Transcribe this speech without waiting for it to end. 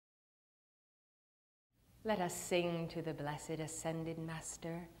Let us sing to the blessed ascended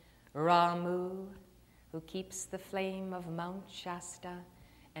Master, Ramu, who keeps the flame of Mount Shasta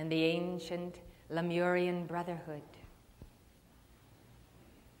and the ancient Lemurian brotherhood.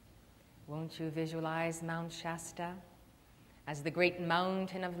 Won't you visualize Mount Shasta as the great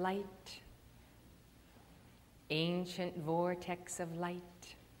mountain of light, ancient vortex of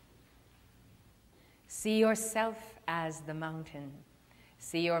light? See yourself as the mountain.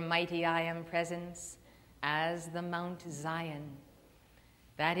 See your mighty I Am presence as the Mount Zion.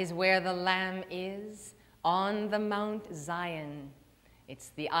 That is where the Lamb is, on the Mount Zion. It's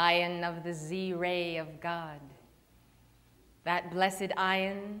the ion of the Z-ray of God. That blessed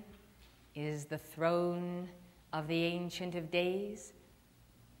ion is the throne of the Ancient of Days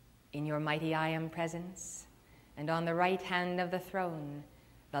in your mighty I Am presence. And on the right hand of the throne,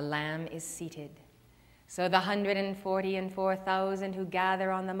 the Lamb is seated. So the 144,000 who gather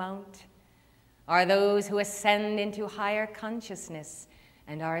on the mount are those who ascend into higher consciousness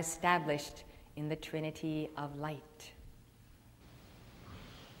and are established in the Trinity of light.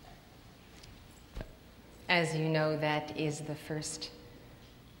 As you know, that is the first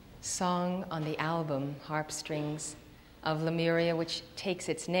song on the album, Harpstrings of Lemuria, which takes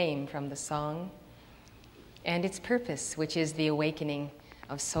its name from the song, and its purpose, which is the awakening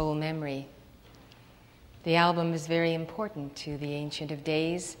of soul memory. The album is very important to the Ancient of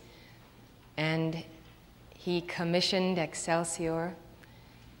Days, and he commissioned Excelsior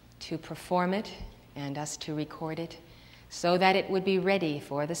to perform it and us to record it so that it would be ready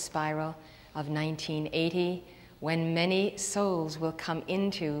for the spiral of 1980, when many souls will come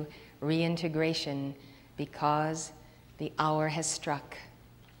into reintegration because the hour has struck.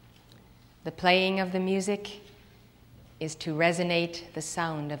 The playing of the music is to resonate the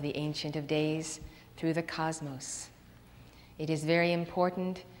sound of the Ancient of Days through the cosmos. It is very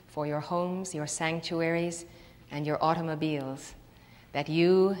important for your homes, your sanctuaries, and your automobiles that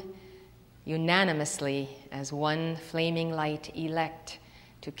you unanimously, as one flaming light, elect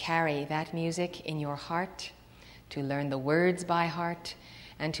to carry that music in your heart, to learn the words by heart,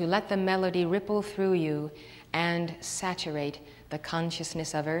 and to let the melody ripple through you and saturate the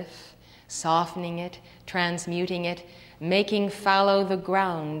consciousness of earth, softening it, transmuting it, making fallow the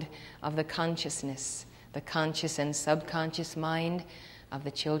ground of the consciousness, the conscious and subconscious mind of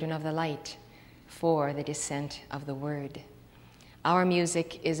the children of the light for the descent of the word. Our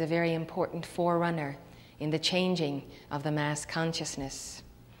music is a very important forerunner in the changing of the mass consciousness.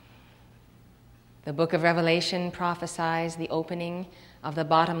 The book of Revelation prophesies the opening of the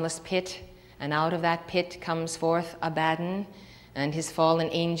bottomless pit, and out of that pit comes forth Abaddon and his fallen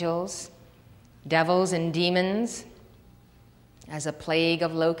angels, devils and demons, as a plague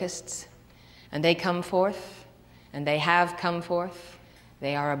of locusts. And they come forth, and they have come forth.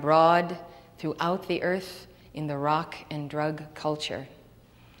 They are abroad throughout the earth in the rock and drug culture.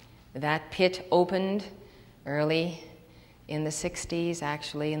 That pit opened early in the 60s,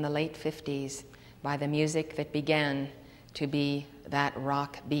 actually in the late 50s, by the music that began to be that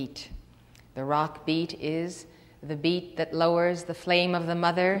rock beat. The rock beat is the beat that lowers the flame of the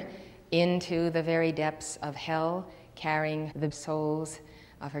mother into the very depths of hell, carrying the souls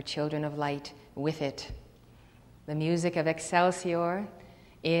of her children of light with it. The music of Excelsior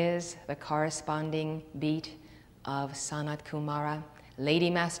is the corresponding beat of Sanat Kumara, Lady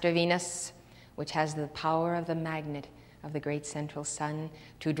Master Venus, which has the power of the magnet of the great central sun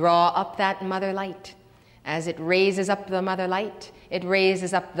to draw up that mother light. As it raises up the mother light, it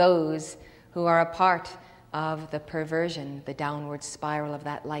raises up those who are a part of the perversion, the downward spiral of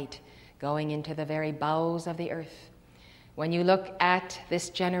that light, going into the very bowels of the earth. When you look at this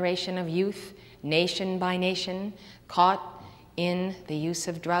generation of youth, nation by nation, caught in the use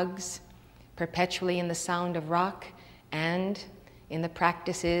of drugs, perpetually in the sound of rock, and in the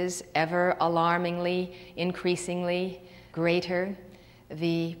practices ever alarmingly, increasingly greater,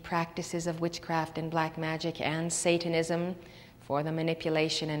 the practices of witchcraft and black magic and Satanism for the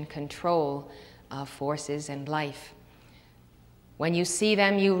manipulation and control of forces and life. When you see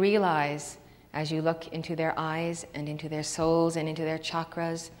them, you realize, as you look into their eyes and into their souls and into their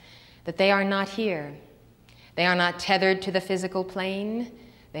chakras, that they are not here. They are not tethered to the physical plane.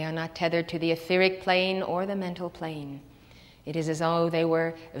 They are not tethered to the etheric plane or the mental plane. It is as though they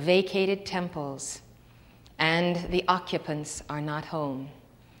were vacated temples, and the occupants are not home.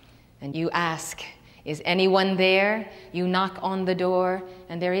 And you ask, is anyone there? You knock on the door,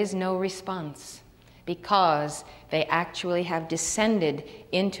 and there is no response, because they actually have descended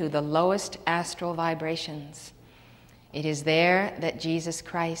into the lowest astral vibrations. It is there that Jesus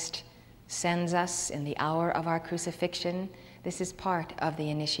Christ sends us in the hour of our crucifixion, This is part of the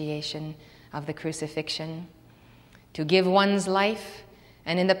initiation of the crucifixion. To give one's life,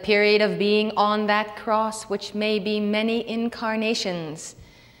 and in the period of being on that cross, which may be many incarnations,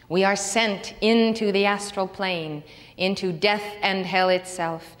 we are sent into the astral plane, into death and hell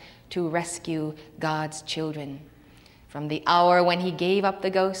itself, to rescue God's children. From the hour when he gave up the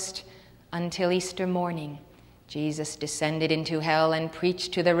ghost until Easter morning, Jesus descended into hell and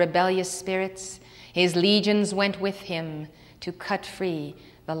preached to the rebellious spirits. His legions went with him to cut free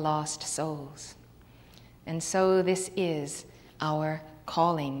the lost souls. And so this is our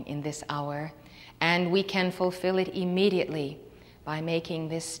calling in this hour, and we can fulfill it immediately by making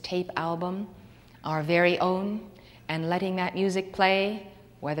this tape album our very own and letting that music play,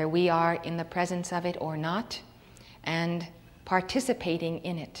 whether we are in the presence of it or not, and participating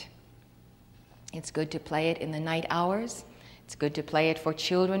in it. It's good to play it in the night hours. It's good to play it for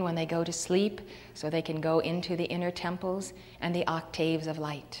children when they go to sleep so they can go into the inner temples and the octaves of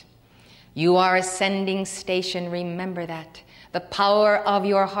light. You are ascending station, remember that. The power of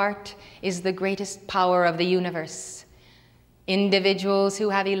your heart is the greatest power of the universe. Individuals who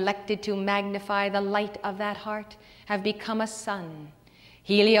have elected to magnify the light of that heart have become a sun.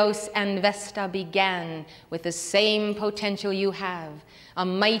 Helios and Vesta began with the same potential you have, a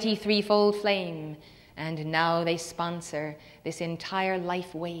mighty threefold flame, and now they sponsor this entire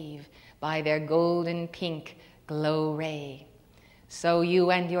life wave by their golden pink glow ray. So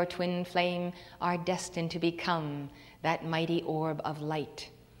you and your twin flame are destined to become that mighty orb of light.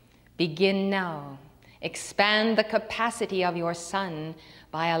 Begin now. Expand the capacity of your sun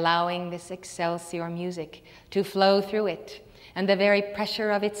by allowing this excelsior music to flow through it, and the very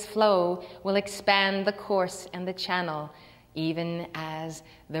pressure of its flow will expand the course and the channel, even as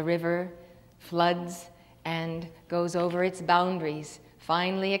the river floods and goes over its boundaries,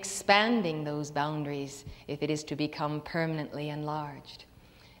 finally expanding those boundaries if it is to become permanently enlarged.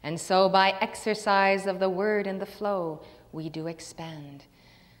 And so by exercise of the word and the flow, we do expand.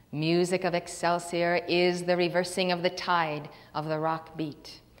 Music of Excelsior is the reversing of the tide of the rock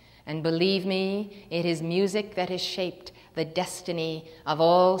beat. And believe me, it is music that has shaped the destiny of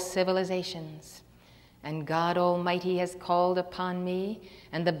all civilizations. And God Almighty has called upon me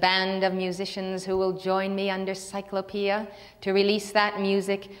and the band of musicians who will join me under Cyclopeia to release that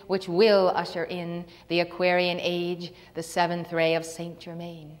music which will usher in the Aquarian Age, the seventh ray of Saint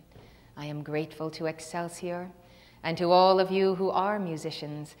Germain. I am grateful to Excelsior and to all of you who are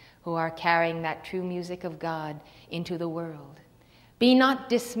musicians, who are carrying that true music of God into the world. Be not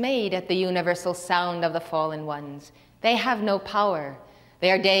dismayed at the universal sound of the fallen ones. They have no power.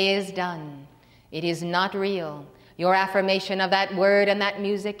 Their day is done. It is not real. Your affirmation of that word and that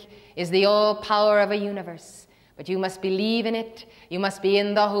music is the all power of a universe. But you must believe in it. You must be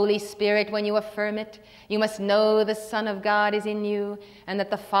in the Holy Spirit when you affirm it. You must know the Son of God is in you and that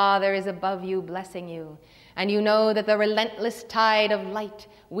the Father is above you blessing you. And you know that the relentless tide of light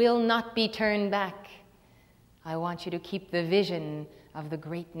will not be turned back. I want you to keep the vision of the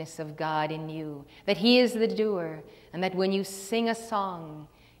greatness of God in you, that He is the doer, and that when you sing a song,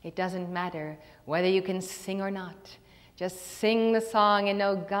 it doesn't matter whether you can sing or not. Just sing the song and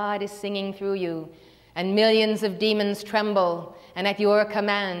know God is singing through you. And millions of demons tremble, and at your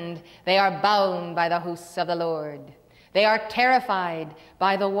command, they are bound by the hosts of the Lord. They are terrified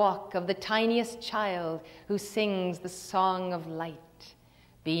by the walk of the tiniest child who sings the song of light.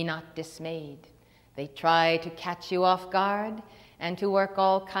 Be not dismayed. They try to catch you off guard and to work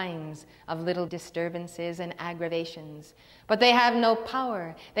all kinds of little disturbances and aggravations. But they have no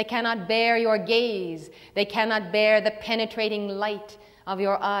power. They cannot bear your gaze. They cannot bear the penetrating light of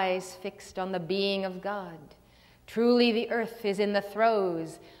your eyes fixed on the being of God. Truly the earth is in the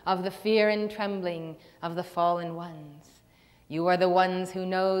throes of the fear and trembling of the fallen ones. You are the ones who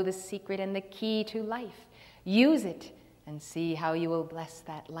know the secret and the key to life. Use it and see how you will bless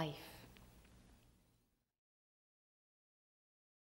that life.